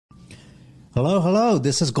Hello,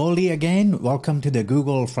 this is Goldy again. Welcome to the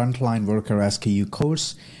Google Frontline Worker SKU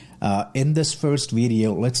course. In this first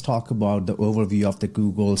video, let's talk about the overview of the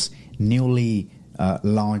Google's newly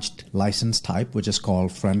launched license type, which is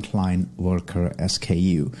called Frontline Worker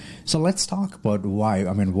SKU. So let's talk about why.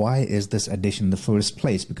 Why is this addition in the first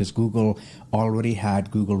place? Because Google already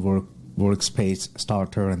had Google Workspace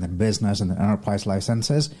Starter and then Business and then Enterprise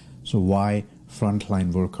licenses. So why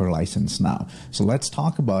Frontline Worker license now? So let's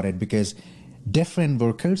talk about it, because different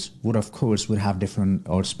workers would have different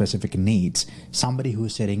or specific needs. Somebody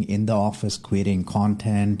who's sitting in the office creating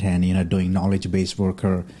content and doing knowledge-based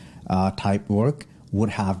worker type work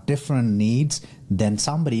would have different needs than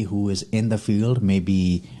somebody who is in the field,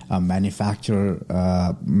 maybe a manufacturing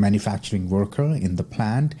worker in the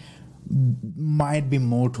plant, might be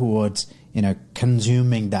more towards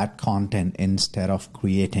consuming that content instead of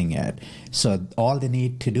creating it. So all they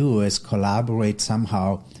need to do is collaborate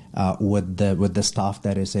somehow with the staff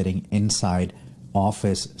that is sitting inside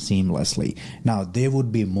office seamlessly. Now they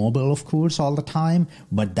would be mobile, of course, all the time,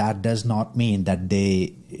 but that does not mean that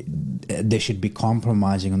they should be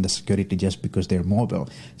compromising on the security just because they're mobile.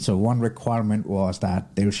 So one requirement was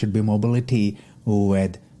that there should be mobility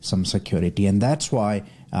with some security, and that's why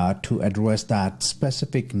to address that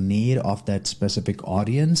specific need of that specific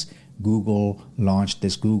audience, Google launched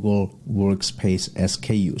this Google Workspace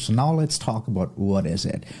SKU. So now let's talk about what is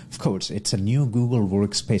it. Of course, it's a new Google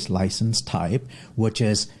Workspace license type, which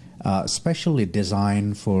is specially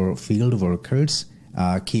designed for field workers,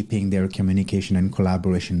 keeping their communication and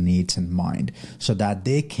collaboration needs in mind so that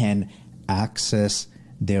they can access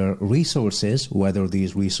their resources, whether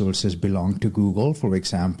these resources belong to Google, for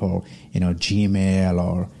example,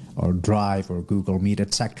 Gmail or Drive or Google Meet,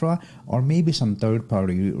 etc., or maybe some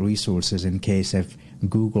third-party resources in case if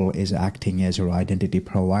Google is acting as your identity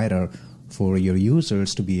provider for your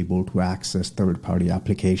users to be able to access third-party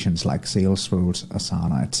applications like Salesforce,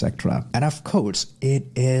 Asana, etc. And of course,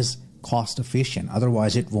 it is cost efficient.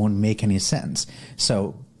 Otherwise, it won't make any sense.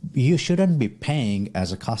 So you shouldn't be paying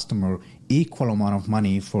as a customer equal amount of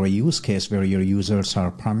money for a use case where your users are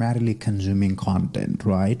primarily consuming content,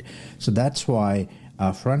 right? So that's why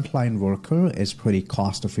Frontline Worker is pretty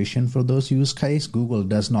cost efficient for those use cases. Google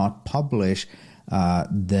does not publish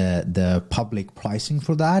the public pricing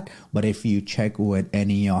for that, but if you check with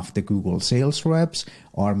any of the Google sales reps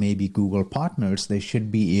or maybe Google partners, they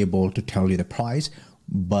should be able to tell you the price,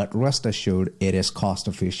 but rest assured it is cost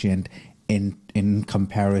efficient in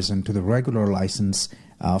comparison to the regular license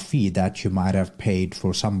fee that you might have paid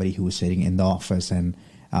for somebody who is sitting in the office and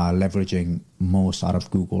leveraging most out of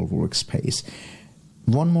Google Workspace.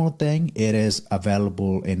 One more thing, it is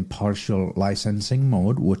available in partial licensing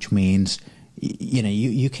mode, which means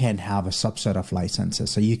you can have a subset of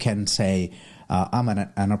licenses. So you can say, I'm an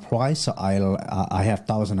enterprise, so I have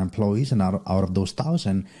 1,000 employees, and out of those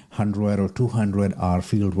 1,000, 100 or 200 are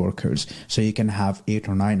field workers. So you can have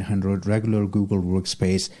 800 or 900 regular Google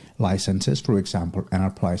Workspace licenses, for example,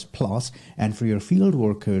 Enterprise Plus, and for your field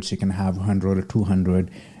workers, you can have 100 or 200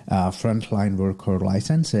 Frontline Worker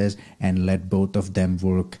licenses and let both of them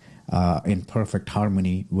work in perfect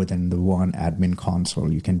harmony within the one admin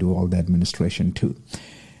console. You can do all the administration too.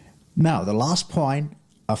 Now, the last point,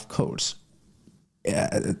 of course,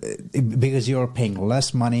 because you're paying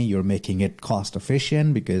less money, you're making it cost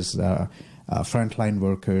efficient, because frontline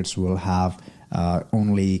workers will have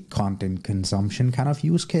only content consumption kind of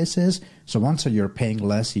use cases. So once you're paying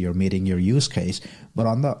less, you're meeting your use case. But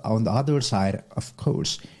on the other side, of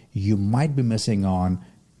course, you might be missing on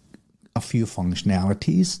a few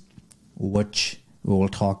functionalities, which we will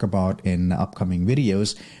talk about in upcoming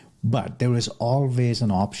videos. But there is always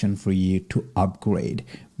an option for you to upgrade.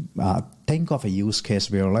 Think of a use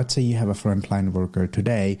case where, let's say you have a frontline worker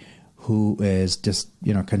today who is just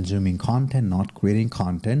consuming content, not creating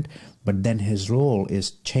content, but then his role is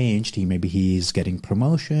changed. Maybe he's getting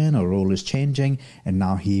promotion, or role is changing, and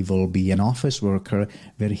now he will be an office worker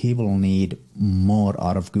where he will need more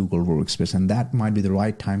out of Google Workspace. And that might be the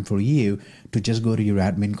right time for you to just go to your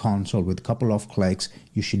admin console. With a couple of clicks,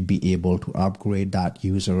 you should be able to upgrade that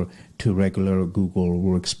user to regular Google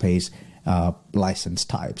Workspace license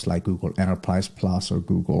types like Google Enterprise Plus or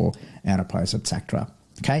Google Enterprise, etc.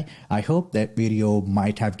 Okay, I hope that video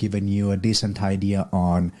might have given you a decent idea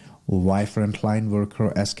on why Frontline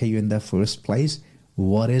Worker SKU in the first place.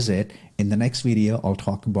 What is it? In the next video, I'll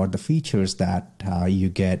talk about the features that you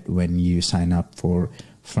get when you sign up for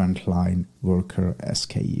Frontline Worker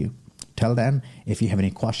SKU. Till then, if you have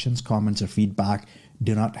any questions, comments, or feedback,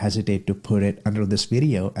 do not hesitate to put it under this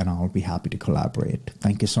video and I'll be happy to collaborate.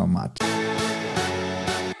 Thank you so much.